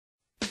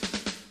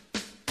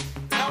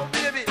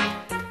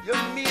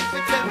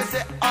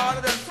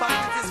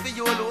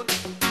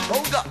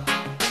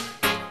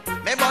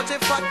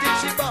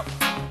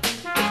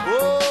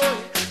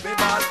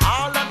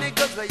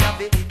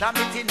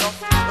damn it enough.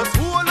 Just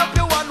hold up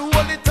your one,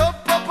 hold it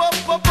up, up,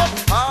 up, up,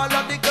 up. All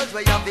of the girls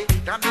where you have it,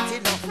 damn it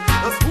enough.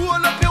 Just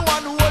hold up your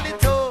one, hold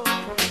it up,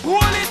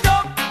 hold it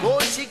up. Oh,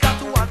 she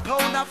got 1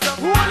 pound of fluff,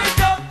 hold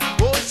it up.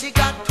 Oh, she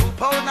got 2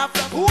 pound of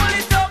fluff, hold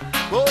it up.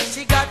 Oh,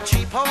 she got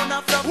 3 pound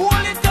of fluff,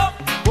 hold it up.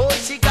 Oh,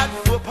 she got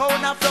 4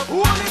 pound of fluff,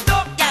 hold it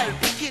up. Girl,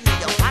 bikini,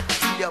 your fat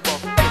till your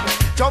buff.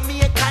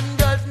 Jamaican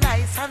girls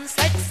nice and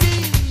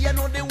sexy. You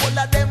know the whole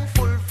of them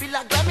fulfill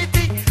a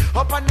gravity.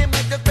 Up on the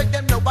mic, just make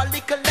them know a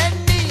Little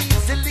Lenny.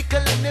 The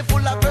Little Lenny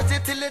full of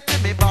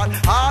versatility, me ball.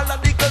 All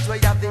of the girls where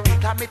you have the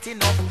climate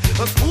enough.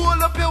 Just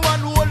hold up your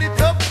one, hold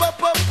it up,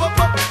 up, up, up,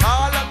 up.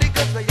 All of the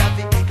girls where you have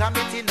the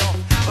climate enough.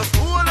 Just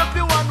hold up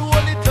your one,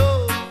 hold it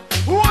up,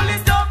 hold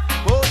it up.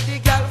 Oh, the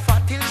girl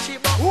fat till she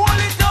bop, hold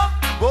it up.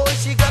 Oh,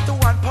 she got 1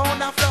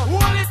 pound of fluff,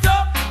 hold it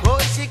up. Oh,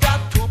 she got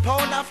 2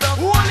 pound of fluff,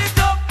 hold it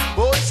up.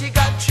 Oh, she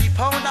got 3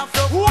 pound of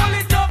fluff, hold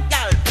it up.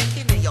 Girl,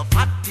 bikini, you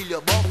fat till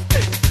you buff.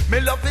 Me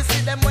love to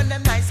see them when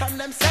them nice and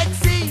them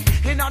sexy.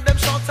 In all them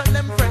shorts and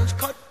them French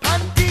cut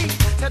panty.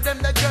 Tell them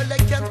the girl they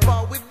can't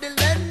spar with the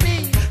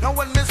Lenny. And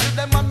when me see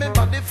them and me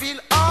body feel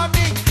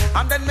horny.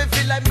 And then me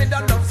feel like me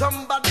don't love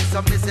somebody.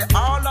 So me say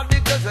all of the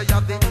girls where you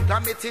have the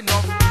climate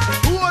enough.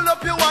 Hold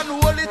up your one,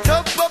 hold it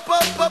up, up,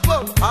 up, up,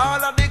 up.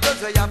 All of the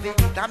girls where you have the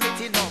climate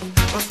enough.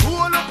 Just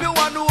hold up your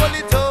one, hold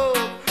it up,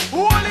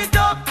 hold it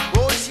up.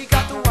 Oh, she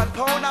got 1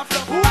 pound of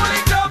fluff, hold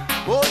it up.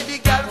 Oh, the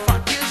girl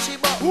fat till she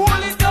bop,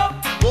 hold it up.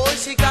 Oh,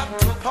 she got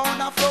 2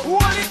 pound of fluff,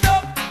 hold it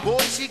up. Oh,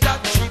 she got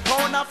 3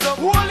 pound of fluff,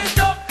 hold it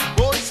up.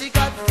 Oh, she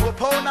got 4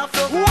 pound of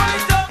fluff, hold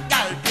it up.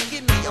 Girl,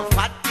 bikini, you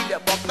fat till you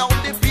buff. Now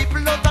the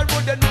people out the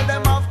road, they know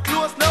them have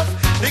close enough.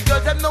 The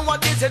girls them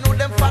nowadays, they know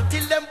them fat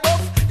till them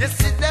buff. You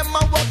see them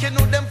a walk, you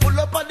know them full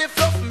up of the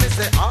fluff. Me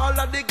say all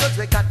of the girls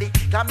we got the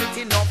climate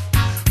enough.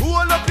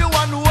 Hold up your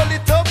one, hold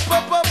it up,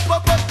 up, up,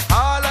 up, up.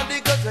 All of the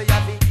girls we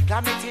have the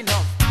climate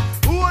enough.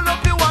 Hold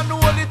up your one,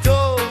 hold it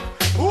up,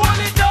 hold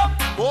it up.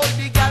 Hold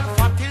the girl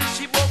fat till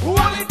she buff,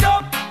 hold it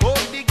up.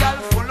 Hold the girl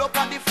full up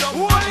of the fluff,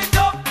 hold it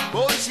up.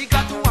 Oh, she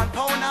got 1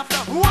 pound of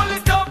fluff, hold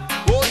it up.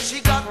 Oh,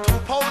 she got 2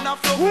 pound of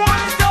fluff,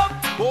 hold it up.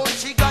 Oh,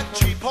 she got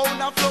 3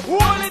 pound of fluff,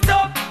 hold it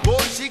up. Oh,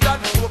 she got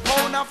 4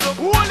 pound of fluff,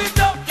 hold it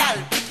up. Girl,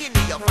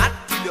 bikini, you fat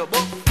till you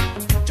buff.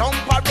 Jump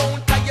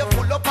around 'cause you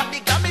full up of the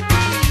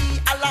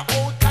gamity. All out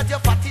 'cause you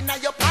fat in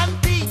your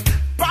panty.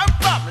 Bam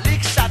bam,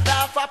 lick shot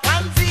off a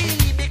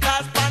pansy.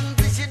 Because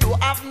pansy she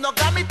don't have no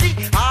gamity.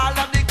 All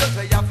of the girls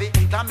where you have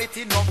it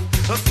gamity enough.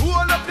 Just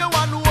hold up your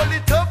one, hold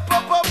it up,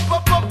 up, up,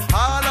 up, up.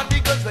 All of the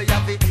girls where you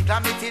have it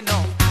gamity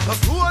enough.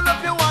 Just hold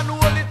up your one,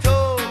 hold it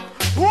up,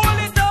 hold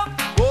it up.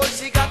 Oh,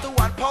 she got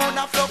 1 pound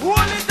of fluff,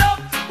 hold it up.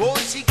 Oh,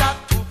 she got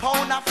 2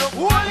 pound of fluff,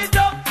 hold it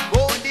up.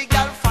 Oh, the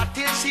girl fat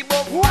till she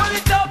buff, hold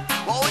it up.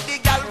 Oh, the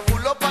girl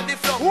full up of the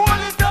fluff,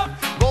 hold it up.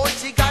 Oh,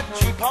 she got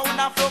 3 pound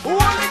of fluff,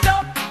 hold it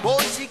up. Oh,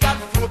 she got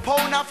 4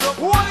 pound of fluff,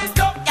 hold it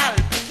up. Girl,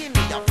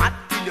 bikini, you fat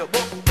till you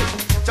buff.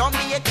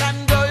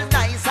 Jamaican girl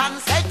nice and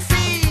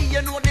sexy.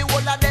 You know the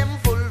whole of them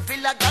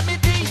fulfill a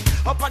gravity.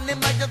 Up on the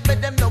mic, just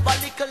make them know a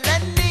Little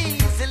Lenny.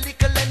 The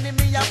Little Lenny,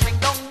 me a bring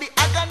down the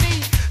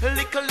agony.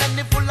 Little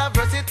Lenny full of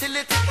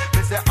versatility.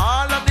 Me say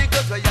all of the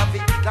girls where you have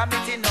it,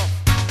 gravity enough.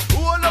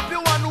 Hold up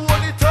your one,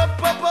 hold it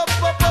up, up,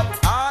 up, up, up.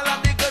 All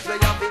of the girls where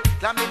you have it,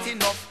 gravity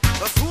enough.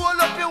 Just hold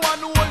up your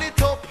one,